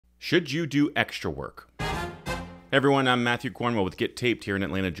Should you do extra work? Hey everyone, I'm Matthew Cornwell with Get Taped here in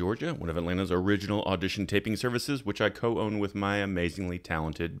Atlanta, Georgia, one of Atlanta's original audition taping services, which I co-own with my amazingly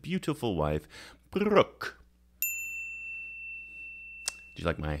talented, beautiful wife, Brooke. Do you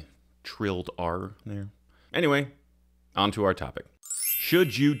like my trilled R there? Anyway, on to our topic.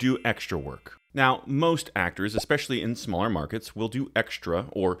 Should you do extra work? Now, most actors, especially in smaller markets, will do extra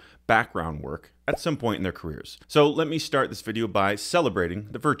or background work at some point in their careers. So let me start this video by celebrating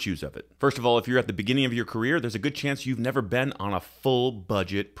the virtues of it. First of all, if you're at the beginning of your career, there's a good chance you've never been on a full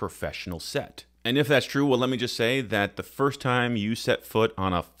budget professional set. And if that's true, well, let me just say that the first time you set foot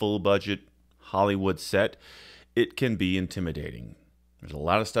on a full budget Hollywood set, it can be intimidating. There's a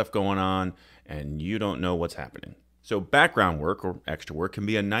lot of stuff going on and you don't know what's happening. So background work or extra work can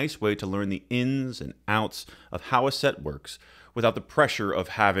be a nice way to learn the ins and outs of how a set works without the pressure of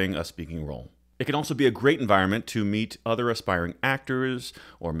having a speaking role. It can also be a great environment to meet other aspiring actors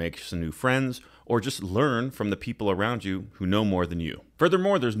or make some new friends or just learn from the people around you who know more than you.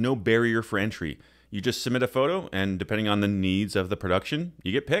 Furthermore, there's no barrier for entry. You just submit a photo and depending on the needs of the production,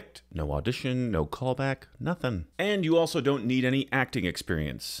 you get picked. No audition, no callback, nothing. And you also don't need any acting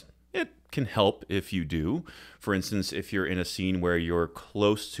experience. It can help if you do. For instance, if you're in a scene where you're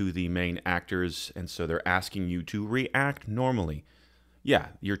close to the main actors and so they're asking you to react normally. Yeah,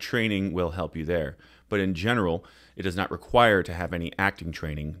 your training will help you there. But in general, it is not required to have any acting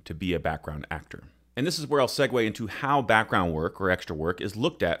training to be a background actor. And this is where I'll segue into how background work or extra work is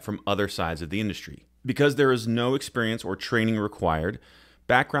looked at from other sides of the industry. Because there is no experience or training required,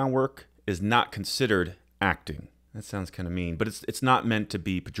 background work is not considered acting. That sounds kind of mean, but it's not meant to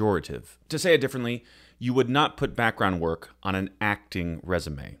be pejorative. To say it differently, you would not put background work on an acting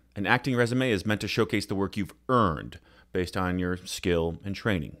resume. An acting resume is meant to showcase the work you've earned based on your skill and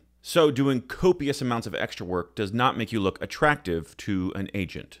training. So doing copious amounts of extra work does not make you look attractive to an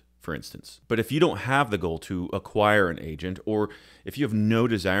agent, for instance. But if you don't have the goal to acquire an agent, or if you have no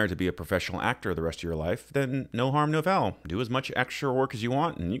desire to be a professional actor the rest of your life, then no harm, no foul. Do as much extra work as you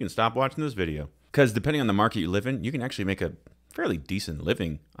want and you can stop watching this video. Because depending on the market you live in, you can actually make a fairly decent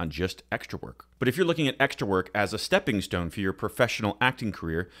living on just extra work. But if you're looking at extra work as a stepping stone for your professional acting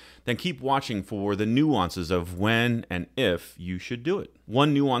career, then keep watching for the nuances of when and if you should do it.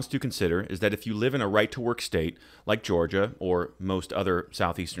 One nuance to consider is that if you live in a right-to-work state like Georgia or most other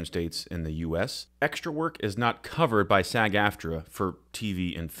southeastern states in the US, extra work is not covered by SAG-AFTRA for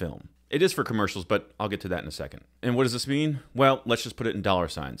TV and film. It is for commercials, but I'll get to that in a second. And what does this mean? Well, let's just put it in dollar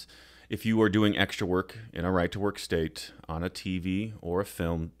signs. If you are doing extra work in a right-to-work state on a TV or a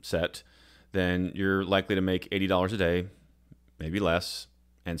film set, then you're likely to make $80 a day, maybe less,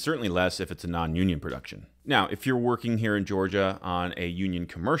 and certainly less if it's a non-union production. Now, if you're working here in Georgia on a union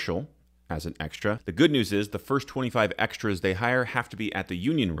commercial as an extra, the good news is the first 25 extras they hire have to be at the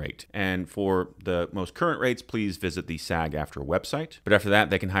union rate. And for the most current rates, please visit the SAG-AFTRA website. But after that,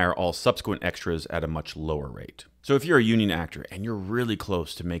 they can hire all subsequent extras at a much lower rate. So if you're a union actor and you're really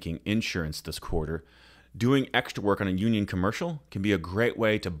close to making insurance this quarter, doing extra work on a union commercial can be a great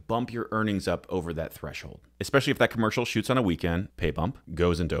way to bump your earnings up over that threshold. Especially if that commercial shoots on a weekend, pay bump,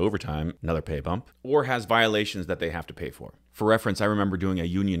 goes into overtime, another pay bump, or has violations that they have to pay for. For reference, I remember doing a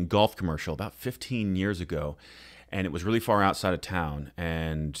union golf commercial about 15 years ago, and it was really far outside of town,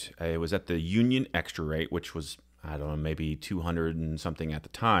 and it was at the union extra rate, which was, I don't know, maybe 200 and something at the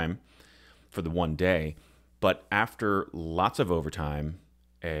time for the one day. But after lots of overtime,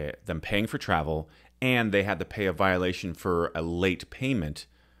 them paying for travel, and they had to pay a violation for a late payment,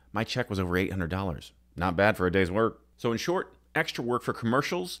 my check was over $800. Not bad for a day's work. So in short, extra work for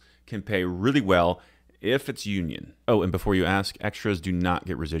commercials can pay really well if it's union. Oh, and before you ask, extras do not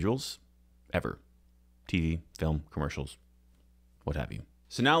get residuals, ever. TV, film, commercials, what have you.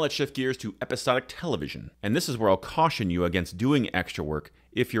 So now let's shift gears to episodic television. And this is where I'll caution you against doing extra work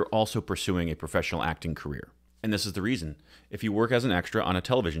if you're also pursuing a professional acting career. And this is the reason. If you work as an extra on a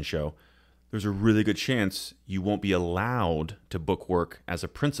television show, there's a really good chance you won't be allowed to book work as a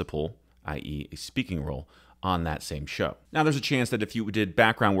principal, i.e. a speaking role, on that same show. Now there's a chance that if you did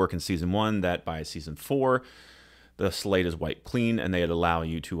background work in season 1, that by season 4, the slate is wiped clean and they'd allow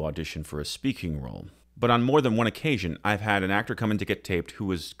you to audition for a speaking role. But on more than one occasion, I've had an actor come in to get taped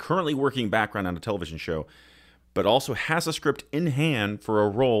who is currently working background on a television show, but also has a script in hand for a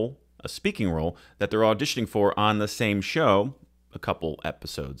role, a speaking role, that they're auditioning for on the same show, a couple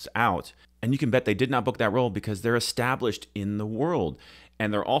episodes out. And you can bet they did not book that role because they're established in the world.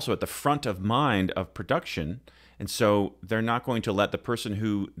 And they're also at the front of mind of production. And so they're not going to let the person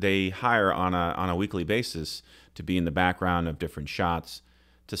who they hire on a weekly basis to be in the background of different shots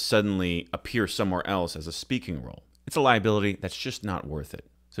to suddenly appear somewhere else as a speaking role. It's a liability that's just not worth it.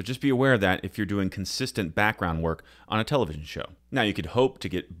 So just be aware of that if you're doing consistent background work on a television show. Now, you could hope to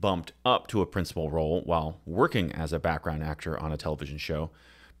get bumped up to a principal role while working as a background actor on a television show,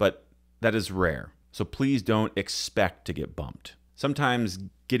 but that is rare. So please don't expect to get bumped. Sometimes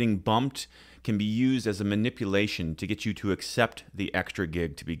getting bumped can be used as a manipulation to get you to accept the extra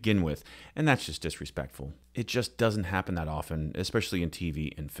gig to begin with, and that's just disrespectful. It just doesn't happen that often, especially in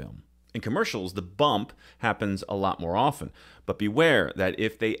TV and film. In commercials, the bump happens a lot more often, but beware that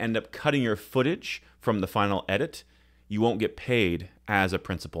if they end up cutting your footage from the final edit, you won't get paid as a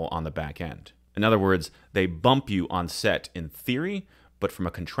principal on the back end. In other words, they bump you on set in theory, but from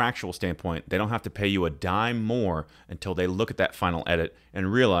a contractual standpoint, they don't have to pay you a dime more until they look at that final edit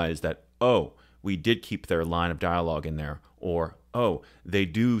and realize that, oh, we did keep their line of dialogue in there, or, oh, they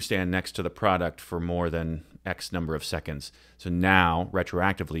do stand next to the product for more than X number of seconds. So now,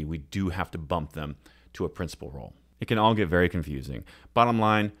 retroactively, we do have to bump them to a principal role. It can all get very confusing. Bottom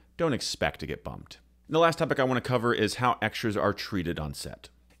line, don't expect to get bumped. The last topic I want to cover is how extras are treated on set.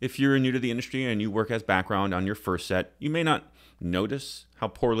 If you're new to the industry and you work as background on your first set, you may not notice how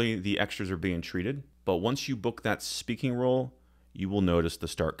poorly the extras are being treated, but once you book that speaking role, you will notice the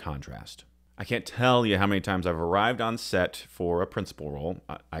stark contrast. I can't tell you how many times I've arrived on set for a principal role,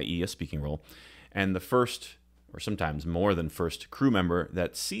 i.e. a speaking role, and the first, or sometimes more than first, crew member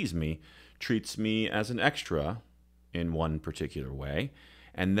that sees me treats me as an extra in one particular way.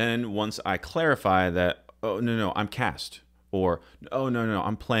 And then once I clarify that, oh, no, I'm cast, or, oh, no,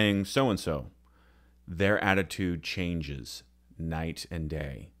 I'm playing so-and-so, their attitude changes night and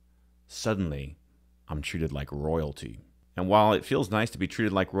day. Suddenly, I'm treated like royalty. And while it feels nice to be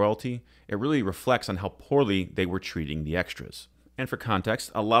treated like royalty, it really reflects on how poorly they were treating the extras. And for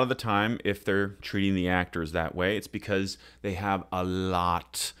context, a lot of the time, if they're treating the actors that way, it's because they have a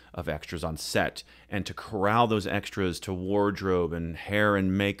lot of extras on set. And to corral those extras to wardrobe and hair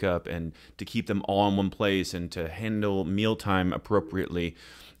and makeup and to keep them all in one place and to handle mealtime appropriately.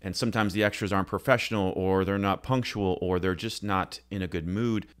 And sometimes the extras aren't professional, or they're not punctual, or they're just not in a good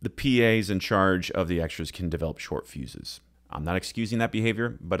mood. The PAs in charge of the extras can develop short fuses. I'm not excusing that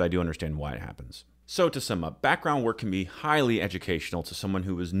behavior, but I do understand why it happens. So to sum up, background work can be highly educational to someone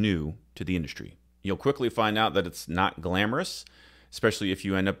who is new to the industry. You'll quickly find out that it's not glamorous, especially if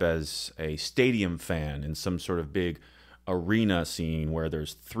you end up as a stadium fan in some sort of big arena scene where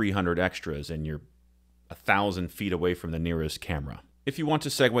there's 300 extras and you're 1,000 feet away from the nearest camera. If you want to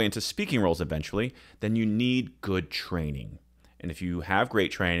segue into speaking roles eventually, then you need good training. And if you have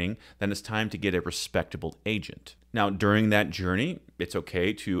great training, then it's time to get a respectable agent. Now, during that journey, it's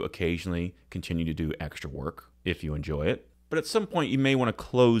okay to occasionally continue to do extra work if you enjoy it. But at some point, you may want to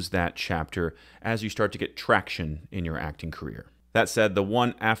close that chapter as you start to get traction in your acting career. That said, the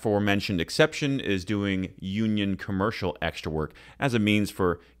one aforementioned exception is doing union commercial extra work as a means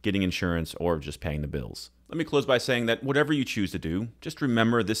for getting insurance or just paying the bills. Let me close by saying that whatever you choose to do, just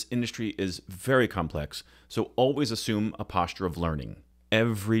remember this industry is very complex, so always assume a posture of learning.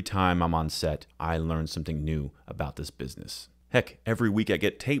 Every time I'm on set, I learn something new about this business. Heck, every week I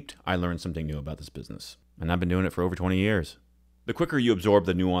get taped, I learn something new about this business. And I've been doing it for over 20 years. The quicker you absorb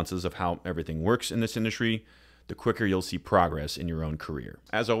the nuances of how everything works in this industry, the quicker you'll see progress in your own career.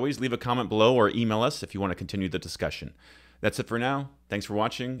 As always, leave a comment below or email us if you want to continue the discussion. That's it for now. Thanks for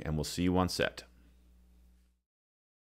watching, and we'll see you on set.